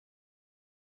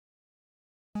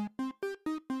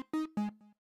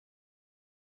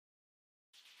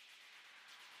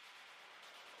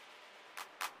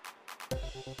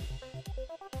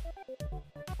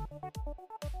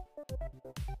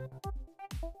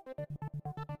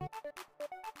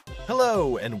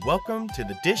Hello, and welcome to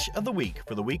the Dish of the Week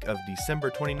for the week of December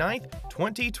 29th,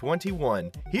 2021,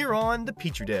 here on The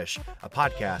Petri Dish, a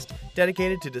podcast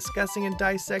dedicated to discussing and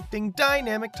dissecting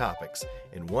dynamic topics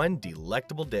in one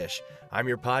delectable dish. I'm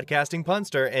your podcasting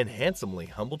punster and handsomely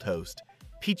humbled host,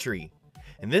 Petri.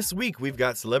 And this week, we've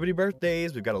got celebrity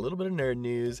birthdays, we've got a little bit of nerd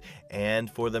news, and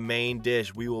for the main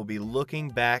dish, we will be looking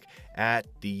back at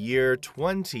the year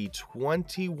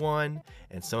 2021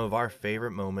 and some of our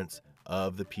favorite moments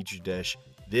of the Petri Dish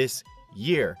this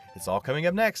year. It's all coming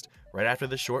up next, right after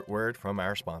the short word from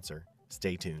our sponsor.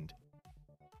 Stay tuned.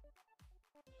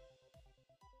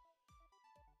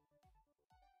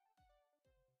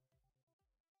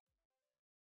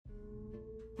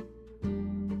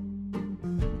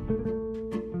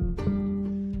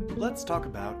 Let's talk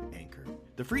about Anchor,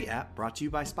 the free app brought to you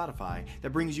by Spotify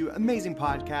that brings you amazing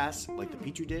podcasts like The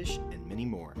Petri Dish and many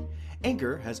more.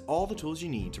 Anchor has all the tools you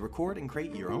need to record and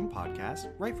create your own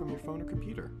podcast right from your phone or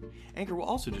computer. Anchor will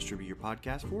also distribute your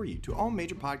podcast for you to all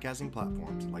major podcasting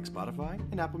platforms like Spotify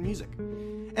and Apple Music.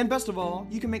 And best of all,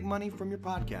 you can make money from your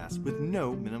podcast with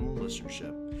no minimum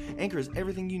listenership. Anchor is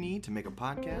everything you need to make a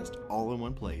podcast all in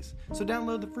one place. So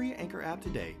download the free Anchor app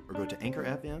today or go to Anchor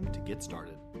FM to get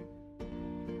started.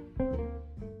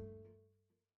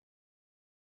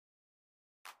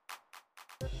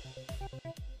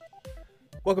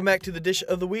 Welcome back to the Dish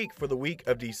of the Week for the week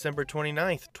of December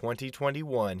 29th,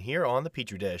 2021, here on the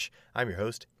Petri Dish. I'm your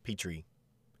host, Petri.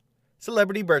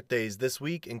 Celebrity birthdays this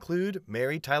week include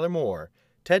Mary Tyler Moore,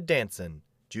 Ted Danson,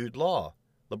 Jude Law,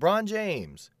 LeBron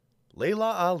James,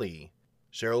 Layla Ali,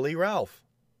 Sheryl Lee Ralph,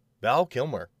 Val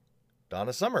Kilmer,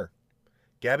 Donna Summer,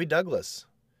 Gabby Douglas,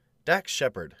 Dax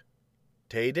Shepard,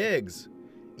 Taye Diggs,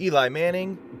 Eli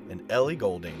Manning, and Ellie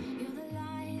Goulding.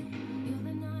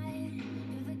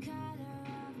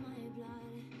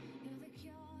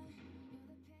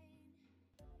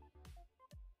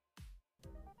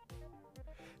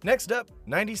 Next up,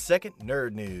 90-second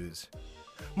nerd news.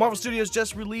 Marvel Studios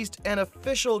just released an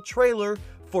official trailer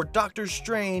for Doctor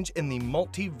Strange in the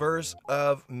Multiverse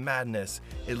of Madness.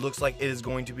 It looks like it is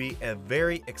going to be a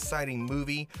very exciting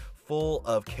movie full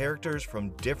of characters from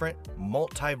different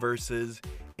multiverses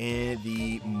in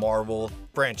the Marvel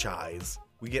franchise.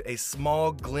 We get a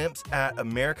small glimpse at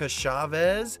America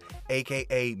Chavez,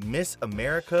 aka Miss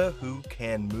America, who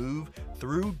can move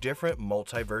through different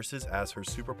multiverses as her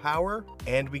superpower.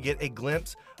 And we get a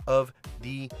glimpse of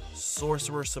the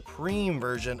Sorcerer Supreme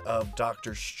version of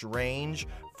Doctor Strange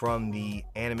from the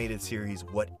animated series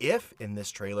What If in this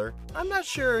trailer. I'm not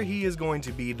sure he is going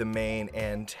to be the main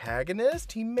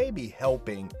antagonist. He may be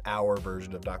helping our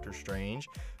version of Doctor Strange.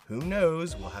 Who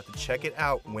knows? We'll have to check it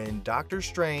out when Doctor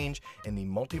Strange in the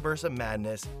Multiverse of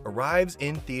Madness arrives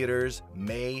in theaters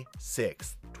May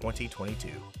 6th, 2022.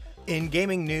 In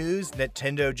gaming news,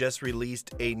 Nintendo just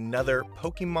released another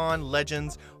Pokemon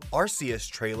Legends Arceus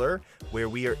trailer where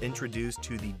we are introduced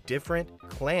to the different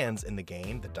clans in the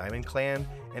game, the Diamond Clan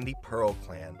and the Pearl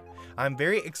Clan. I'm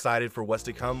very excited for what's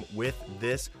to come with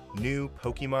this new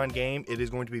Pokemon game. It is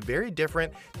going to be very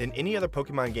different than any other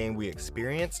Pokemon game we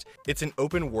experienced. It's an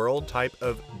open world type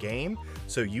of game,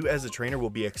 so you as a trainer will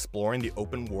be exploring the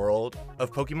open world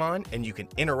of Pokemon, and you can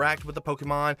interact with the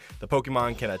Pokemon. The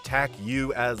Pokemon can attack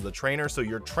you as the trainer, so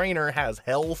your trainer has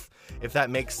health, if that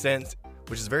makes sense,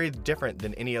 which is very different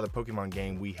than any other Pokemon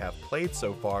game we have played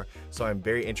so far. So I'm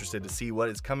very interested to see what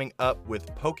is coming up with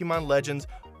Pokemon Legends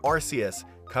Arceus,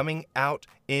 coming out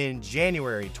in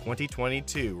January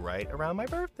 2022, right around my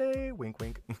birthday, wink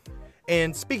wink.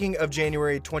 And speaking of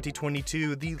January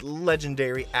 2022, the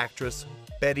legendary actress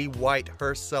Betty White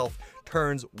herself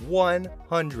turns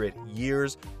 100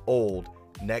 years old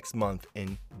next month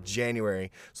in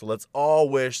January. So let's all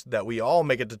wish that we all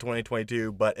make it to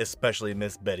 2022, but especially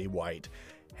Miss Betty White.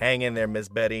 Hang in there, Miss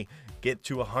Betty. Get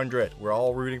to 100. We're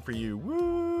all rooting for you.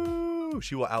 Woo!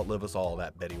 She will outlive us all,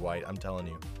 that Betty White, I'm telling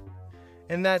you.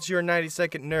 And that's your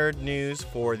 90-second nerd news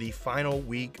for the final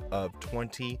week of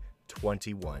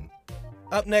 2021.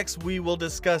 Up next, we will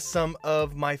discuss some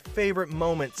of my favorite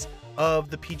moments of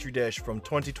the Petri Dish from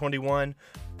 2021,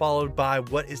 followed by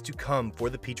what is to come for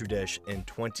the Petri Dish in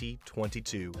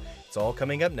 2022. It's all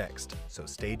coming up next, so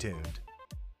stay tuned.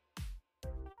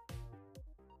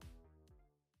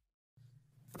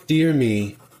 Dear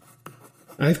me,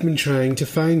 I've been trying to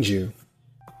find you.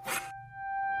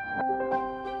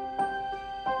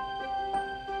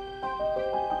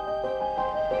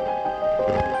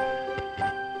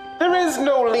 is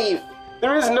no leaf.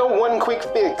 There is no one quick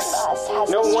fix. Us has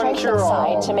No the one strength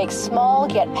cure-all. inside to make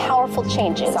small yet powerful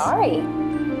changes. Sorry.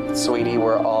 Sweetie,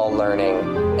 we're all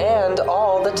learning. And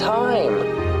all the time.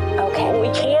 Okay. What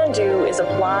we can do is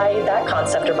apply that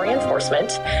concept of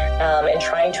reinforcement in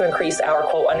trying to increase our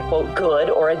quote-unquote good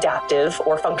or adaptive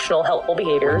or functional helpful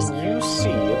behaviors. You see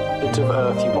a bit of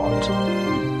earth you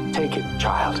want. Take it,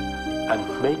 child,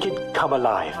 and make it come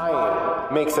alive.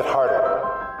 Trying makes it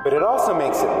harder, but it also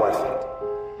makes it worth it.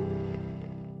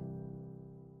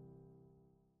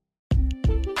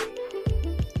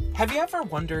 Have you ever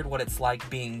wondered what it's like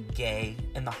being gay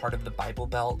in the heart of the Bible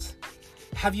Belt?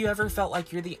 Have you ever felt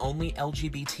like you're the only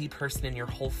LGBT person in your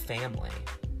whole family?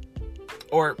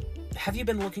 Or have you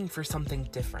been looking for something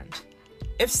different?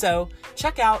 If so,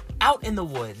 check out Out in the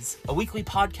Woods, a weekly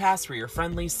podcast where your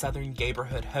friendly Southern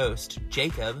Gayborhood host,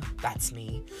 Jacob, that's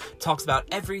me, talks about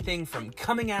everything from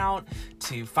coming out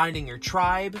to finding your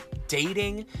tribe,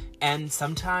 dating, and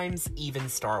sometimes even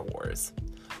Star Wars.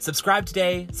 Subscribe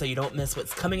today so you don't miss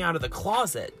what's coming out of the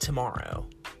closet tomorrow.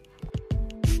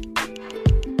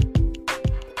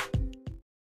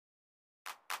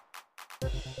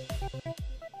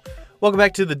 Welcome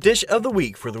back to the Dish of the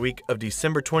Week for the week of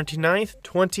December 29th,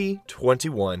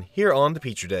 2021, here on the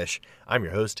Petri Dish. I'm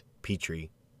your host, Petri.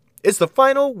 It's the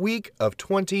final week of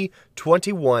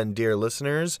 2021, dear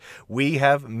listeners. We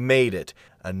have made it.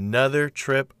 Another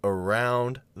trip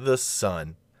around the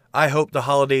sun. I hope the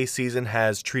holiday season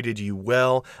has treated you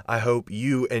well. I hope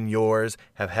you and yours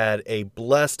have had a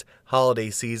blessed holiday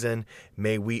season.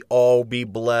 May we all be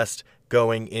blessed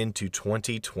going into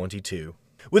 2022.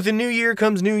 With the new year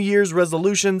comes New Year's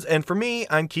resolutions, and for me,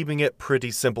 I'm keeping it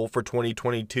pretty simple for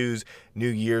 2022's New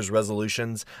Year's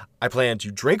resolutions. I plan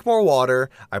to drink more water,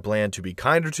 I plan to be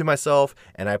kinder to myself,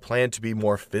 and I plan to be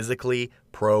more physically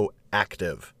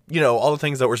proactive. You know, all the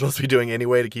things that we're supposed to be doing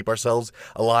anyway to keep ourselves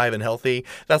alive and healthy.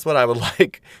 That's what I would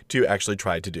like to actually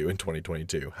try to do in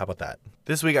 2022. How about that?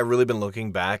 This week, I've really been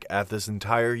looking back at this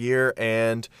entire year,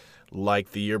 and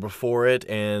like the year before it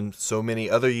and so many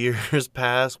other years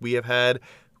past, we have had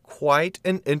quite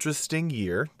an interesting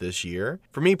year this year.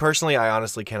 For me personally, I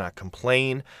honestly cannot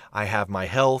complain. I have my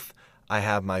health, I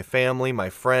have my family, my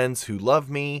friends who love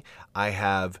me, I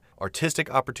have artistic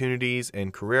opportunities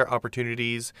and career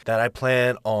opportunities that I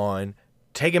plan on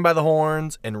taking by the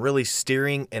horns and really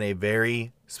steering in a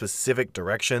very specific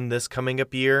direction this coming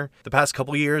up year. The past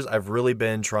couple years, I've really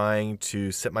been trying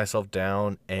to sit myself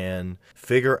down and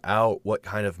figure out what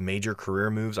kind of major career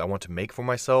moves I want to make for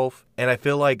myself. And I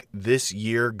feel like this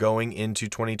year going into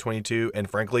 2022, and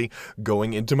frankly,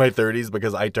 going into my 30s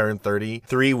because I turned 30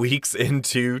 3 weeks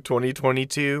into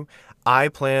 2022, I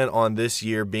plan on this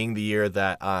year being the year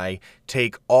that I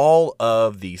take all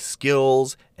of the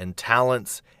skills and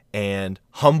talents and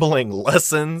humbling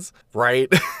lessons, right,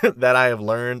 that I have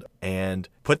learned and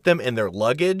put them in their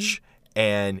luggage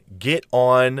and get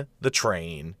on the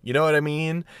train. You know what I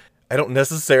mean? I don't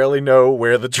necessarily know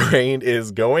where the train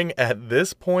is going at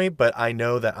this point, but I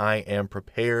know that I am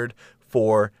prepared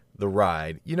for the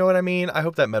ride. You know what I mean? I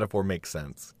hope that metaphor makes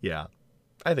sense. Yeah,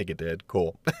 I think it did.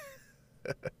 Cool.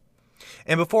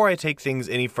 And before I take things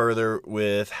any further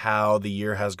with how the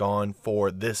year has gone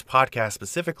for this podcast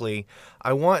specifically,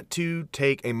 I want to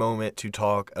take a moment to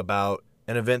talk about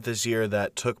an event this year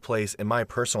that took place in my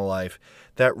personal life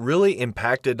that really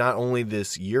impacted not only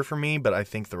this year for me, but I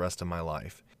think the rest of my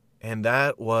life. And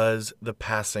that was the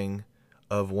passing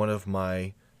of one of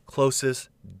my closest,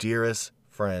 dearest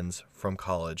friends from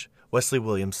college, Wesley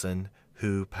Williamson,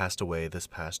 who passed away this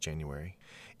past January.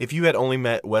 If you had only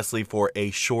met Wesley for a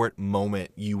short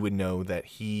moment, you would know that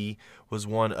he was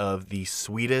one of the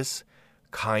sweetest,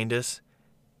 kindest,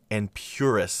 and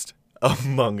purest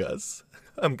among us.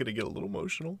 I'm going to get a little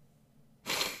emotional.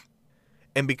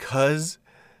 And because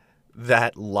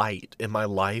that light in my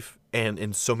life and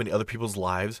in so many other people's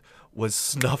lives was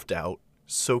snuffed out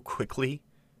so quickly,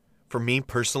 for me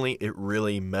personally, it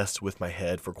really messed with my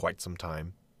head for quite some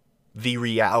time. The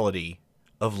reality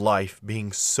of life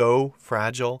being so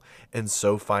fragile and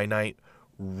so finite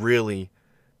really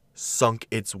sunk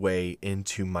its way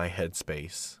into my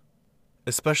headspace.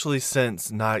 Especially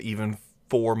since not even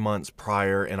 4 months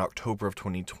prior, in October of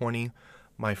 2020,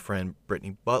 my friend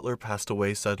Brittany Butler passed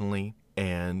away suddenly,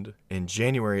 and in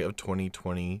January of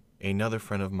 2020, another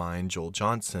friend of mine, Joel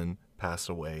Johnson, passed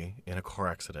away in a car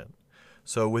accident.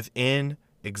 So within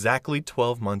exactly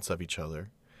 12 months of each other,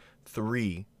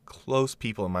 3 close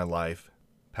people in my life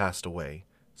passed away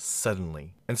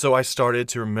suddenly. And so I started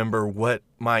to remember what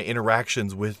my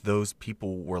interactions with those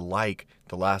people were like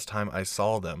the last time I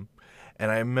saw them.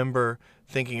 And I remember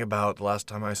thinking about the last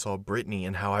time I saw Brittany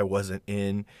and how I wasn't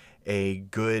in a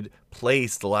good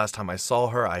place the last time I saw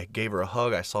her. I gave her a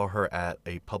hug. I saw her at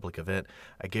a public event.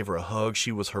 I gave her a hug.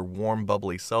 She was her warm,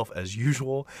 bubbly self as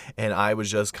usual, and I was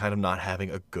just kind of not having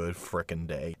a good frickin'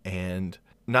 day. And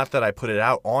not that I put it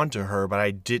out onto her, but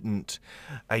I didn't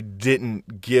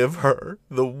give her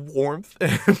the warmth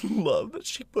and love that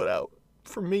she put out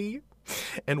for me.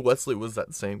 And Wesley was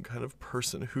that same kind of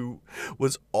person who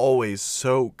was always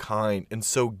so kind and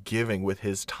so giving with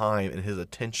his time and his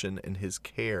attention and his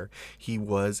care. He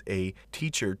was a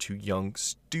teacher to young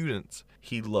students.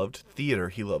 He loved theater.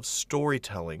 He loved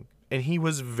storytelling. And he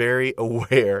was very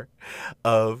aware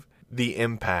of the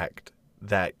impact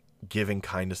that giving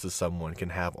kindness to someone can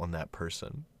have on that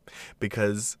person.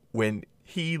 Because when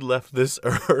he left this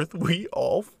earth, we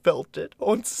all felt it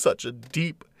on such a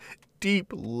deep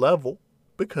level,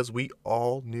 because we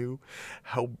all knew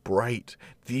how bright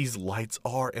these lights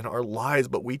are in our lives,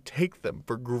 but we take them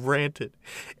for granted.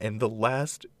 And the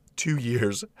last 2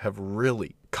 years have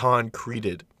really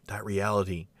concreted that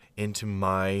reality into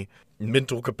my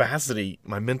mental capacity,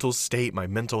 my mental state, my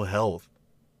mental health.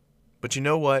 But you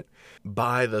know what?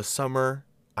 By the summer,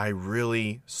 I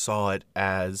really saw it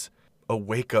as a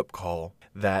wake-up call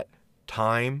that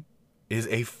time is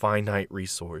a finite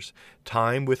resource.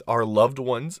 Time with our loved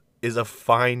ones is a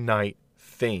finite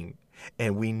thing,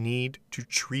 and we need to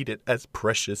treat it as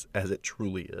precious as it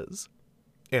truly is.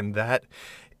 And that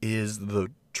is the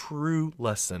true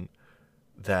lesson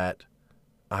that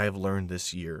I have learned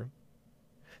this year.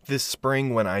 This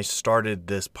spring, when I started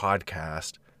this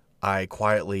podcast, I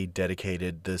quietly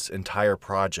dedicated this entire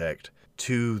project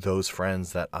to those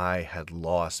friends that I had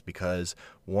lost because,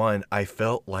 one, I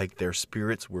felt like their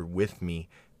spirits were with me,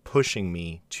 pushing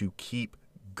me to keep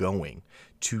going,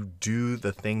 to do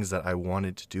the things that I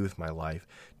wanted to do with my life,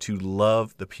 to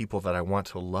love the people that I want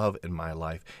to love in my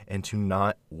life, and to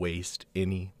not waste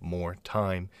any more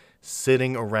time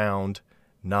sitting around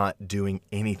not doing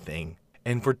anything,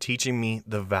 and for teaching me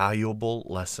the valuable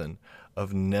lesson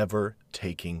of never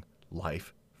taking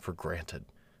life for granted.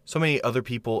 So many other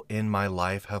people in my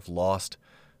life have lost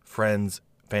friends,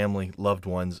 family, loved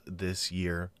ones this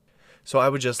year. So I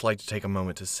would just like to take a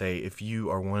moment to say, if you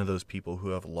are one of those people who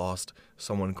have lost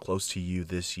someone close to you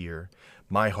this year,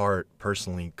 my heart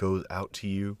personally goes out to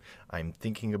you. I'm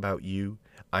thinking about you.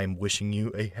 I'm wishing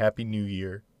you a happy new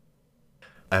year.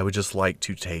 I would just like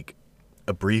to take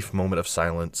a brief moment of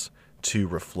silence to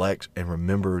reflect and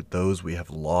remember those we have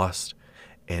lost,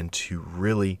 and to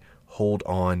really hold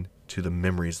on to the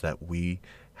memories that we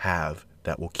have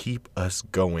that will keep us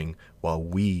going while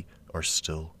we are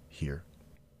still here.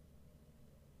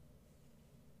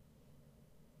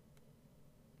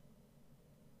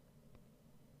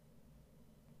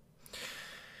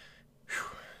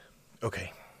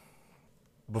 Okay,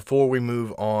 before we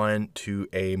move on to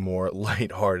a more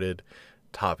lighthearted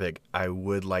topic, I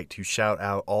would like to shout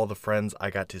out all the friends I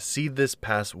got to see this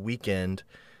past weekend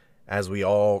as we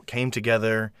all came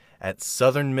together at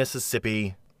Southern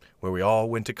Mississippi, where we all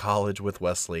went to college with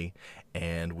Wesley,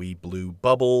 and we blew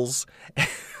bubbles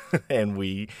and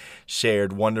we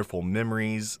shared wonderful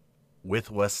memories with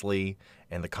Wesley.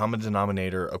 And the common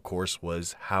denominator, of course,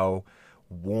 was how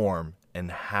warm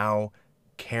and how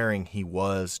caring he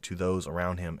was to those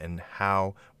around him, and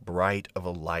how bright of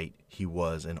a light he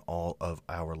was in all of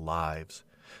our lives.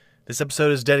 This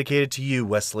episode is dedicated to you,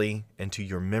 Wesley, and to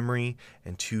your memory,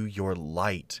 and to your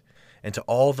light, and to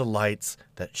all the lights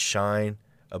that shine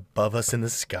above us in the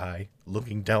sky,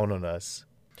 looking down on us.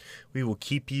 We will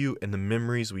keep you in the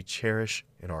memories we cherish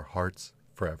in our hearts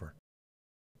forever.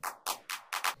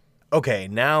 Okay,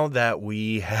 now that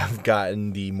we have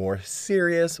gotten the more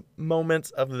serious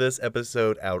moments of this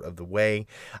episode out of the way,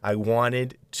 I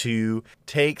wanted to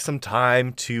take some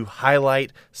time to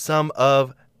highlight some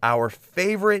of our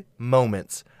favorite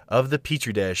moments of the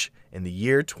Petri Dish in the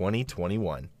year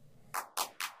 2021.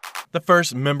 The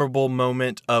first memorable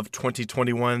moment of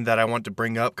 2021 that I want to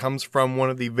bring up comes from one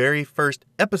of the very first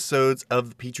episodes of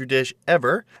the Petri Dish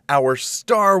ever, our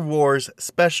Star Wars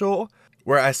special,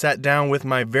 where I sat down with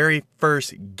my very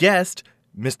first guest,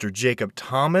 Mr. Jacob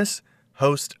Thomas,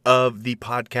 host of the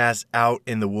podcast Out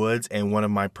in the Woods and one of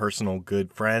my personal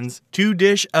good friends, to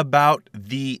dish about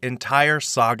the entire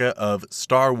saga of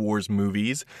Star Wars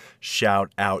movies.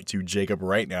 Shout out to Jacob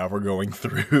right now for going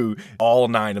through all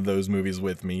 9 of those movies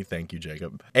with me. Thank you,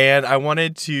 Jacob. And I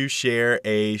wanted to share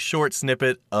a short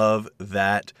snippet of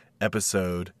that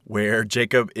episode where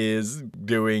Jacob is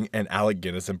doing an Alec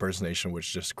Guinness impersonation,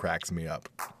 which just cracks me up.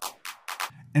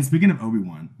 And speaking of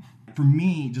Obi-Wan, for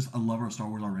me, just a lover of Star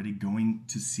Wars already, going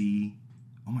to see,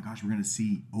 oh my gosh, we're going to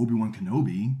see Obi-Wan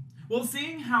Kenobi. Well,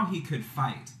 seeing how he could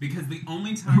fight, because the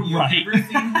only time you've ever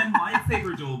seen him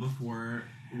lightsaber duel before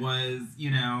was,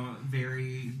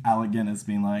 very... Alec Guinness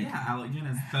being like... Yeah, Alec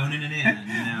Guinness phoning it in,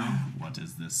 What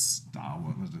is this Star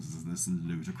Wars? What is this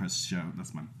ludicrous show?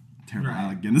 That's my terrible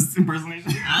Alec Guinness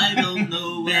impersonation. I don't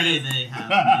know why they have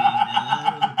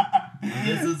me now.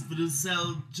 This is for to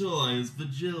sell toys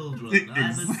for children.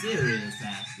 I'm a serious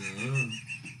actor.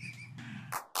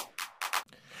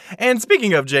 And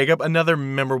speaking of Jacob, another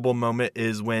memorable moment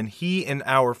is when he and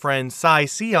our friend Cy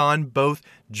Sion both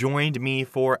joined me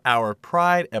for our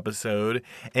Pride episode.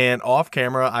 And off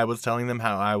camera, I was telling them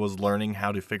how I was learning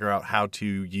how to figure out how to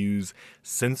use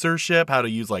censorship, how to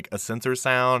use like a censor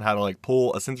sound, how to like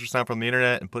pull a censor sound from the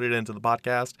internet and put it into the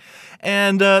podcast.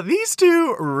 And these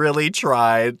two really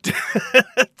tried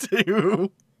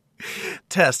to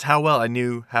test how well I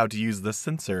knew how to use the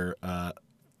censor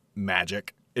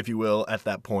magic, if you will, at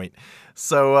that point.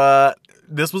 So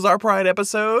this was our Pride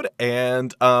episode,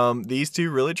 and these two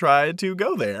really tried to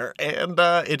go there, and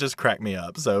it just cracked me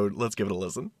up. So let's give it a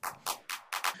listen.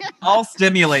 All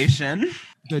stimulation.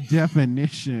 The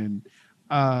definition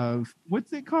of,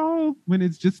 what's it called? When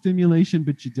it's just stimulation,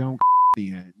 but you don't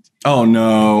the end. Oh,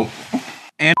 no.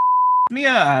 And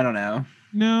yeah, I don't know.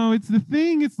 No, it's the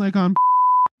thing. It's like on...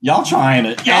 Y'all trying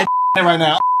it. Y'all it right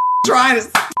now. Trying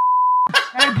it.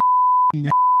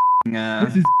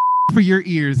 This is for your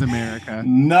ears, America.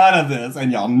 None of this,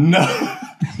 and y'all know.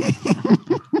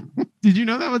 Did you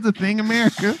know that was a thing,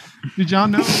 America? Did y'all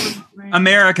know it was a thing?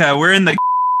 America, we're in the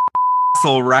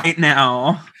castle right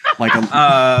now. Like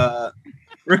a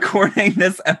recording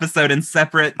this episode in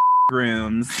separate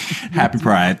rooms. Happy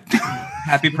Pride.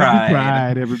 Happy Pride. Happy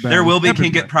Pride, everybody. There will be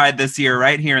Kink at Pride this year,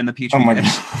 right here in the Peach. Oh my God.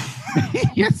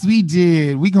 Yes, we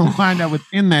did. We gonna find out what's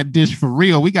in that dish for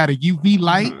real. We got a UV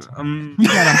light. We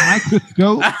got a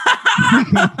microscope. We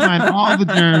gonna find all the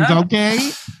germs. Okay.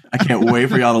 I can't wait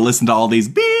for y'all to listen to all these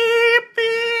beep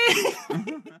beep.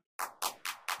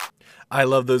 I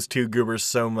love those two goobers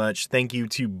so much. Thank you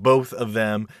to both of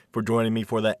them for joining me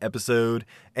for that episode.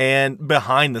 And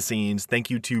behind the scenes, thank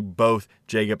you to both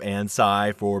Jacob and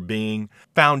Cy for being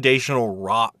foundational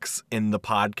rocks in the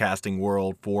podcasting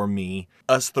world for me.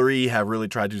 Us three have really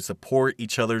tried to support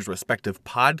each other's respective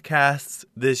podcasts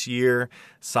this year.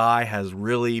 Cy has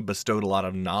really bestowed a lot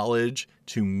of knowledge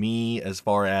to me as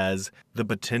far as the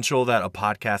potential that a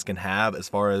podcast can have as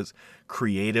far as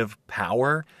creative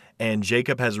power. And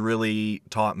Jacob has really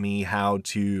taught me how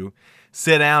to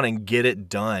sit down and get it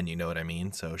done, you know what I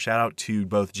mean? So shout out to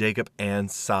both Jacob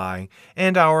and Cy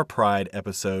and our Pride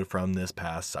episode from this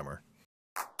past summer.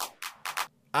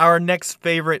 Our next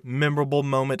favorite memorable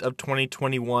moment of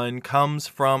 2021 comes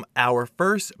from our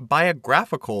first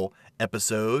biographical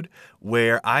episode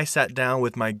where I sat down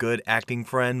with my good acting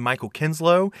friend Michael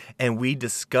Kinslow and we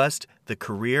discussed the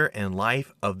career and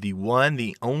life of the one,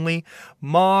 the only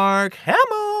Mark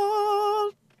Hamill.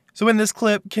 So in this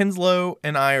clip, Kinslow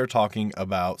and I are talking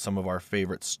about some of our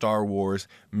favorite Star Wars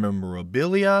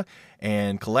memorabilia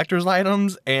and collector's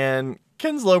items, and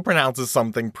Kinslow pronounces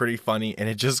something pretty funny, and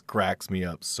it just cracks me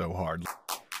up so hard.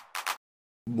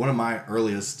 One of my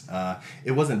earliest,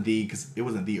 it wasn't the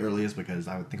earliest because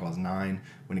I would think I was 9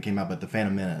 when it came out, but The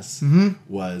Phantom Menace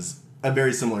was a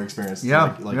very similar experience. You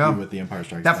with The Empire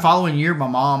Strikes Back. That following year, my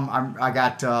mom, I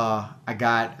got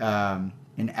an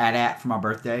AT-AT for my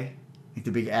birthday. Like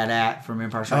the big AT-AT from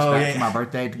Empire Strikes Back for my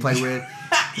birthday to play with.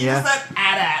 You just said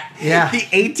AT-AT. Yeah. The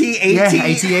AT-AT.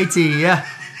 Yeah, AT-AT, yeah.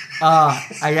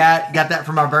 I got that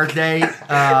for my birthday.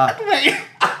 Wait,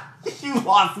 you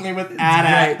lost me with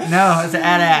AT-AT. Right. No, it's an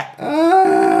AT-AT.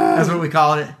 That's what we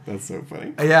called it. That's so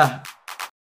funny. Yeah.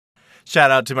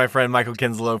 Shout out to my friend Michael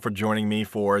Kinslow for joining me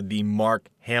for the Mark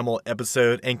Hamill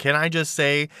episode. And can I just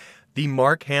say, the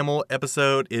Mark Hamill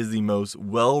episode is the most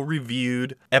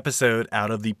well-reviewed episode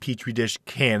out of the Petri Dish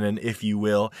canon, if you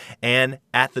will, and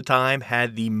at the time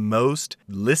had the most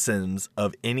listens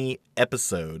of any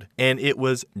episode. And it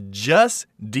was just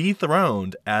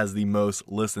dethroned as the most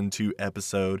listened to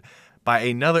episode by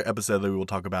another episode that we will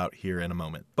talk about here in a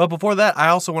moment. But before that, I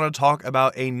also want to talk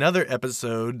about another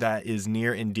episode that is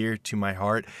near and dear to my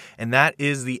heart, and that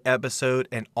is the episode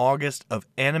in August of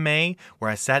Anime, where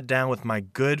I sat down with my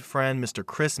good friend, Mr.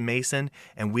 Chris Mason,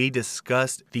 and we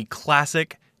discussed the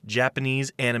classic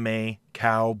Japanese anime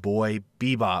Cowboy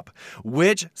Bebop,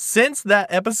 which since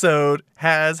that episode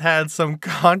has had some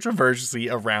controversy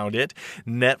around it.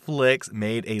 Netflix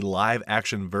made a live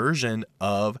action version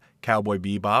of Cowboy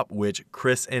Bebop, which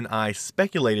Chris and I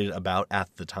speculated about at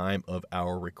the time of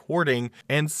our recording.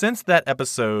 And since that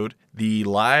episode, the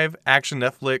live action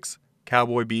Netflix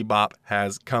Cowboy Bebop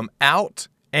has come out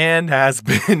and has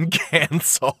been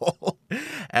canceled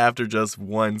after just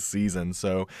one season.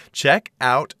 So check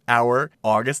out our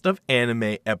August of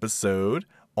Anime episode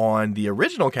on the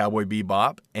original Cowboy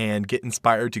Bebop and get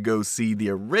inspired to go see the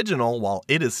original while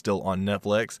it is still on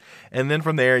Netflix. And then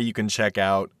from there, you can check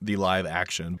out the live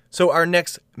action. So our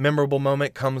next memorable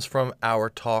moment comes from our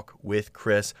talk with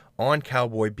Chris on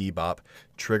Cowboy Bebop.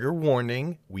 Trigger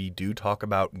warning, we do talk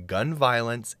about gun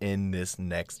violence in this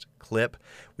next clip.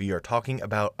 We are talking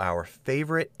about our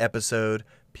favorite episode,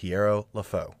 Piero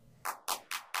LaFoe.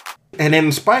 And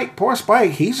then Spike, poor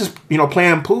Spike, he's just,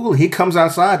 playing pool. He comes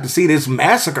outside to see this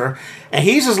massacre, and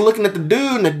he's just looking at the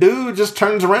dude, and the dude just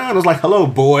turns around and is like, hello,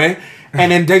 boy.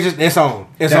 And then it's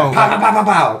on. It's on. Pow, pow, pow, pow,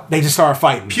 pow. They just start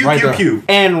fighting. Pew, right pew, there. pew.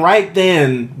 And right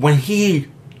then, when he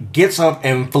gets up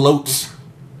and floats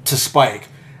to Spike,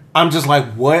 I'm just like,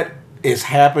 what is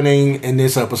happening in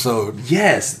this episode?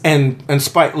 Yes. And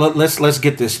Spike, let's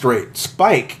get this straight.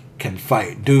 Spike can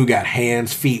fight. Dude got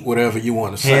hands, feet, whatever you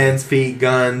want to say. Hands, feet,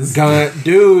 guns.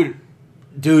 Dude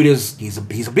is he's a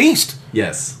beast.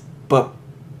 Yes. But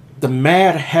the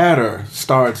Mad Hatter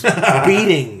starts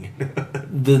beating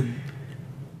the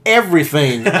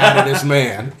everything out of this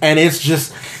man, and it's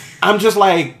just, I'm just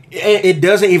like, it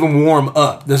doesn't even warm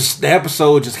up. The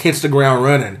episode just hits the ground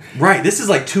running. Right. This is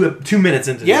like two minutes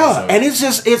into the episode. And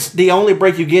it's the only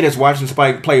break you get is watching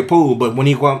Spike play pool. But when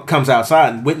he comes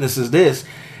outside and witnesses this.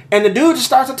 And the dude just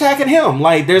starts attacking him.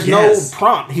 Like, there's no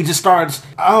prompt. He just starts...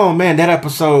 Oh, man, that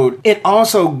episode... It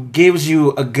also gives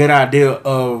you a good idea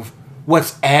of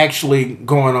what's actually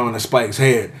going on in Spike's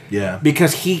head. Yeah.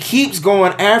 Because he keeps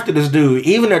going after this dude.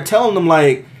 Even they're telling him,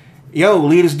 like, yo,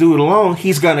 leave this dude alone.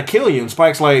 He's gonna kill you. And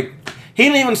Spike's like... He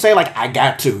didn't even say, like, I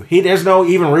got to. There's no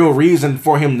even real reason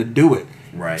for him to do it.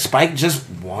 Right. Spike just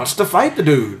wants to fight the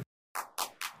dude.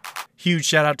 Huge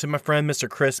shout out to my friend Mr.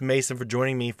 Chris Mason for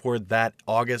joining me for that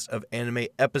August of Anime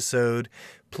episode.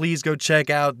 Please go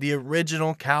check out the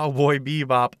original Cowboy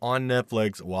Bebop on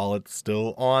Netflix while it's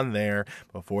still on there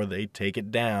before they take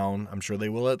it down. I'm sure they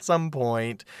will at some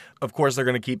point. Of course, they're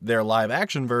going to keep their live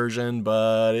action version,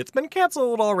 but it's been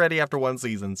canceled already after one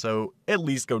season. So at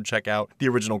least go check out the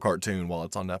original cartoon while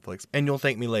it's on Netflix. And you'll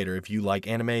thank me later. If you like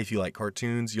anime, if you like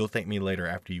cartoons, you'll thank me later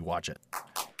after you watch it.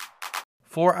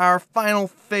 For our final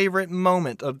favorite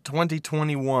moment of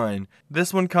 2021,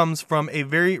 this one comes from a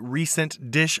very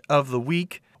recent dish of the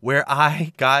week where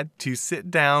I got to sit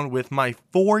down with my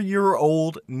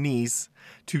 4-year-old niece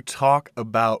to talk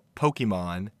about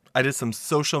Pokemon. I did some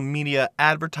social media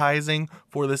advertising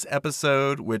for this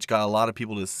episode, which got a lot of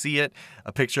people to see it,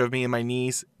 a picture of me and my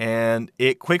niece, and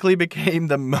it quickly became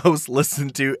the most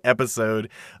listened to episode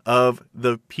of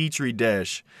the Petri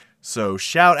Dish. So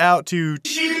shout out to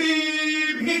Petri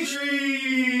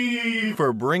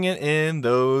for bringing in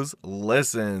those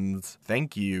listens.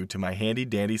 Thank you to my handy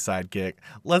dandy sidekick.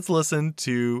 Let's listen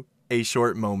to a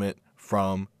short moment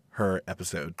from her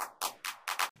episode.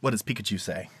 What does Pikachu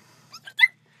say?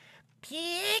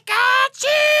 Pikachu!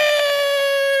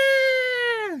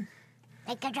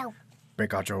 Pikachu.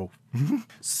 Pikachu.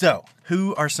 So,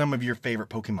 who are some of your favorite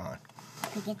Pokemon?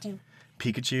 Pikachu.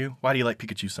 Pikachu? Why do you like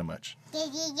Pikachu so much?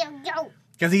 Pikachu.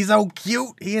 Because he's so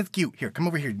cute. He is cute. Here, come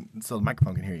over here so the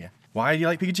microphone can hear you. Why do you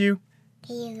like Pikachu?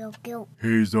 He's so cute.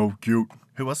 He's so cute.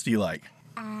 Who else do you like?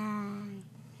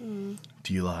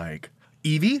 Do you like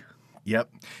Eevee?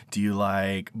 Yep. Do you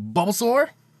like Bulbasaur?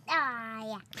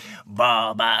 Yeah.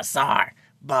 Bulbasaur.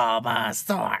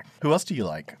 Who else do you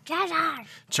like? Charizard.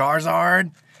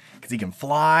 Charizard? Because he can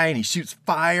fly and he shoots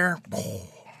fire.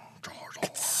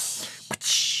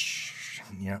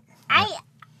 Yep.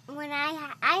 When I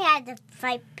had to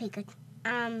fight Pikachu,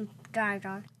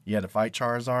 Charizard. You had to fight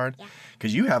Charizard? Yeah.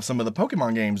 Because you have some of the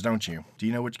Pokemon games, don't you? Do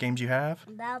you know which games you have?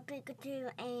 About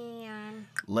Pikachu and...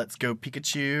 Let's Go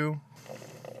Pikachu.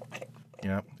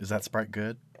 Yep. Is that Sprite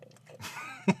good?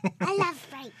 I love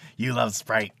Sprite. You love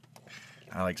Sprite.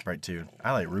 I like Sprite too.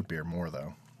 I like root beer more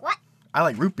though. What? I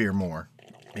like root beer more.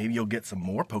 Maybe you'll get some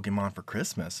more Pokemon for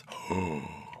Christmas. Oh,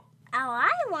 I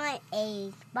want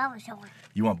a Bulbasaur.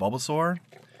 You want Bulbasaur?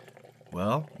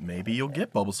 Well, maybe you'll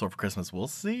get Bulbasaur for Christmas. We'll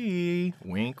see.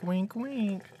 Wink, wink,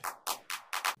 wink.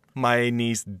 My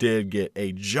niece did get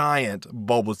a giant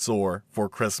Bulbasaur for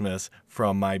Christmas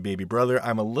from my baby brother.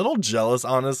 I'm a little jealous,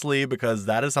 honestly, because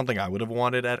that is something I would have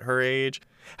wanted at her age.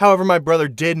 However, my brother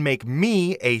did make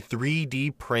me a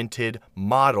 3D printed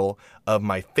model of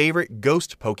my favorite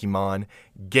ghost Pokemon,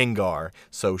 Gengar.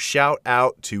 So shout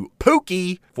out to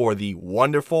Pookie for the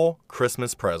wonderful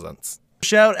Christmas presents.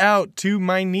 Shout out to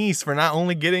my niece for not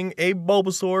only getting a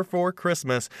Bulbasaur for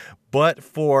Christmas, but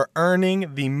for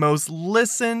earning the most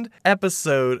listened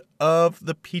episode of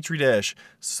the Petri Dish.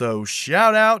 So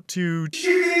shout out to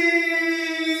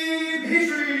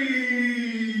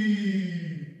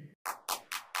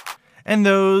And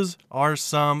those are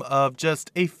some of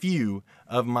just a few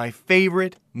of my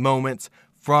favorite moments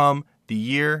from the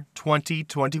year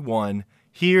 2021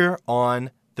 here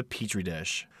on the Petri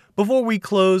Dish. Before we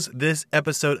close this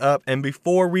episode up and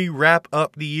before we wrap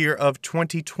up the year of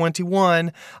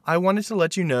 2021, I wanted to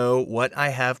let you know what I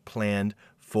have planned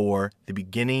for the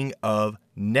beginning of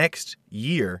next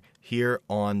year here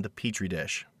on the Petri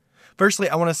Dish. Firstly,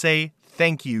 I want to say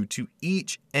thank you to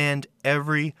each and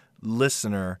every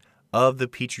listener of the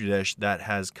Petri Dish that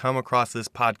has come across this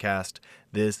podcast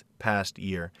this past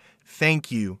year.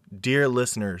 Thank you, dear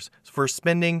listeners, for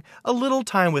spending a little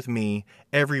time with me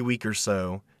every week or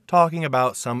so talking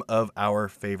about some of our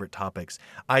favorite topics.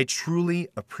 I truly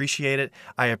appreciate it.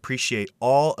 I appreciate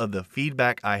all of the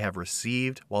feedback I have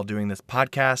received while doing this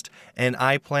podcast, and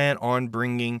I plan on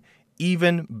bringing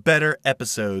even better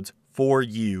episodes for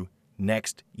you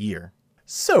next year.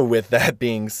 So with that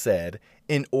being said,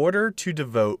 in order to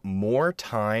devote more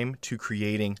time to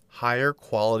creating higher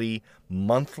quality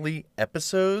monthly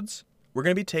episodes, we're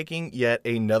going to be taking yet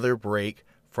another break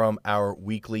from our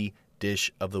weekly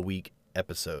Dish of the Week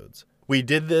episodes. We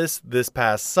did this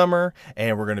past summer,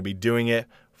 and we're going to be doing it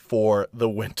for the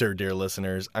winter, dear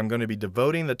listeners. I'm going to be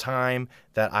devoting the time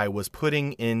that I was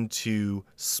putting into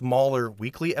smaller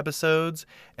weekly episodes,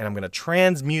 and I'm going to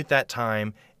transmute that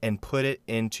time and put it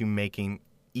into making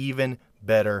even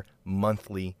better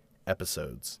monthly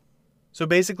episodes. So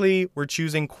basically, we're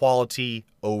choosing quality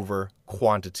over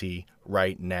quantity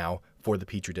right now for the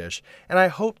Petri Dish, and I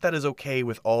hope that is okay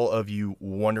with all of you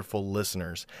wonderful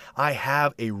listeners. I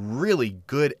have a really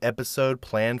good episode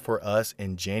planned for us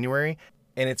in January,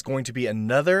 and it's going to be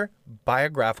another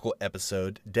biographical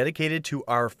episode dedicated to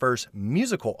our first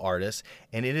musical artist,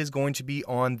 and it is going to be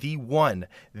on the one,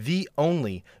 the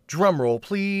only, drumroll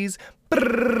please,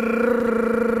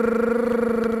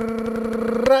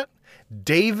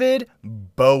 David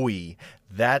Bowie.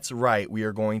 That's right, we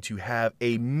are going to have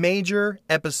a major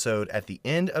episode at the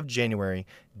end of January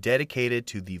dedicated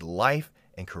to the life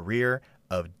and career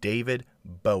of David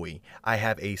Bowie. I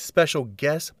have a special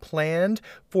guest planned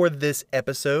for this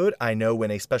episode. I know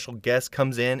when a special guest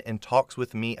comes in and talks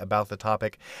with me about the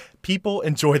topic, people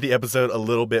enjoy the episode a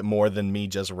little bit more than me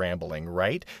just rambling,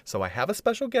 right? So I have a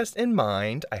special guest in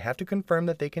mind. I have to confirm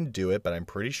that they can do it, but I'm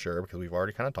pretty sure because we've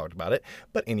already kind of talked about it.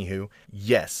 But anywho,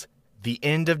 yes, the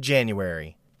end of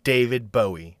January, David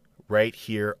Bowie, right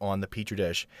here on the Petri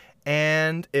Dish.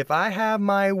 And if I have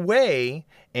my way,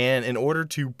 and in order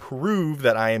to prove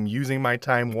that I am using my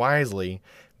time wisely,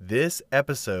 this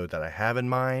episode that I have in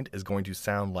mind is going to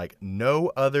sound like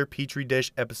no other Petri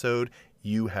Dish episode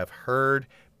you have heard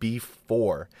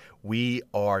before. We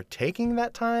are taking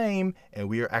that time and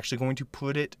we are actually going to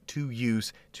put it to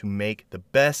use to make the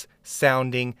best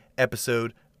sounding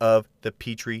episode of the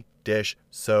Petri Dish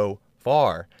so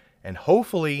far. And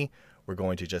hopefully we're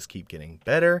going to just keep getting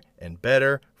better and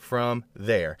better from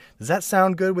there. Does that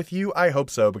sound good with you? I hope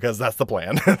so, because that's the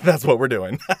plan. That's what we're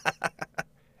doing.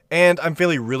 And I'm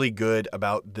feeling really good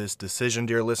about this decision,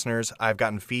 dear listeners. I've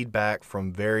gotten feedback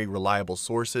from very reliable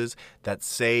sources that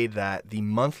say that the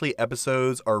monthly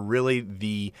episodes are really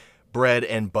the bread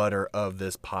and butter of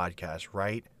this podcast,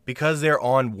 right? Because they're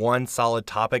on one solid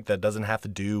topic that doesn't have to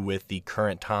do with the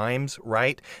current times,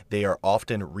 right? They are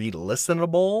often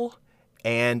re-listenable,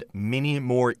 and many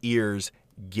more ears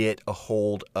get a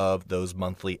hold of those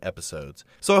monthly episodes.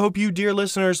 So I hope you, dear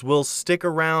listeners, will stick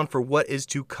around for what is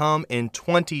to come in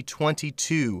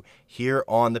 2022 here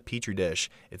on the Petri Dish.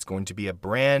 It's going to be a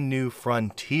brand new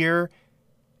frontier,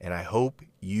 and I hope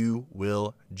you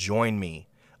will join me.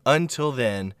 Until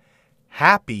then,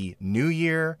 Happy New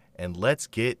Year, and let's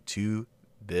get to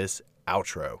this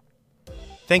outro.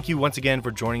 Thank you once again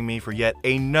for joining me for yet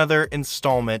another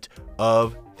installment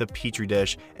of the Petri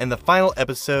Dish and the final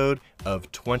episode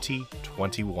of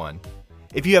 2021.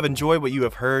 If you have enjoyed what you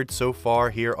have heard so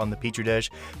far here on the Petri Dish,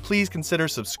 please consider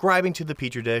subscribing to the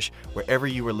Petri Dish wherever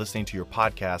you are listening to your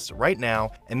podcasts right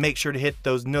now, and make sure to hit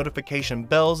those notification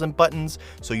bells and buttons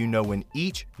so you know when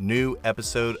each new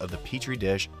episode of the Petri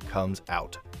Dish comes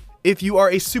out. If you are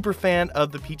a super fan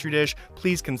of the Petri Dish,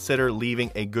 please consider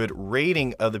leaving a good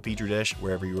rating of the Petri Dish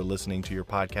wherever you are listening to your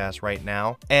podcast right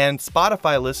now. And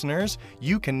Spotify listeners,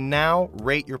 you can now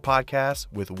rate your podcast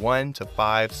with 1 to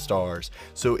 5 stars.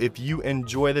 So if you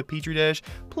enjoy the Petri Dish,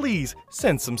 please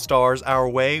send some stars our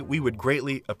way. We would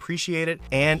greatly appreciate it,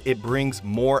 and it brings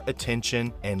more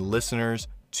attention and listeners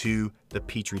to the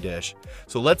Petri dish.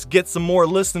 So let's get some more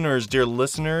listeners, dear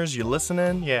listeners. You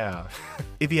listening? Yeah.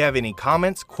 If you have any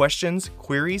comments, questions,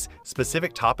 queries,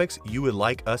 specific topics you would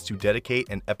like us to dedicate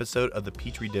an episode of the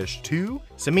Petri dish to,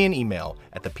 send me an email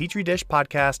at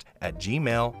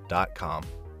thepetridishpodcast@gmail.com.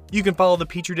 You can follow the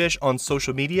Petri dish on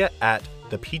social media at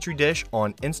the Petri dish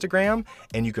on Instagram,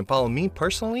 and you can follow me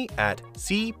personally at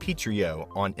cpetrio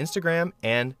on Instagram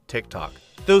and TikTok.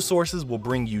 Those sources will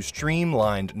bring you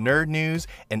streamlined nerd news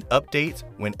and updates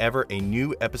whenever a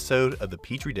new episode of the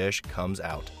Petri dish comes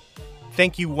out.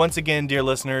 Thank you once again, dear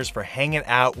listeners, for hanging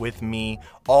out with me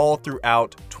all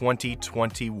throughout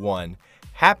 2021.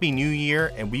 Happy New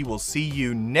Year, and we will see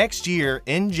you next year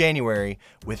in January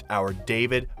with our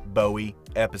David Bowie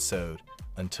episode.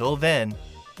 Until then,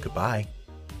 goodbye.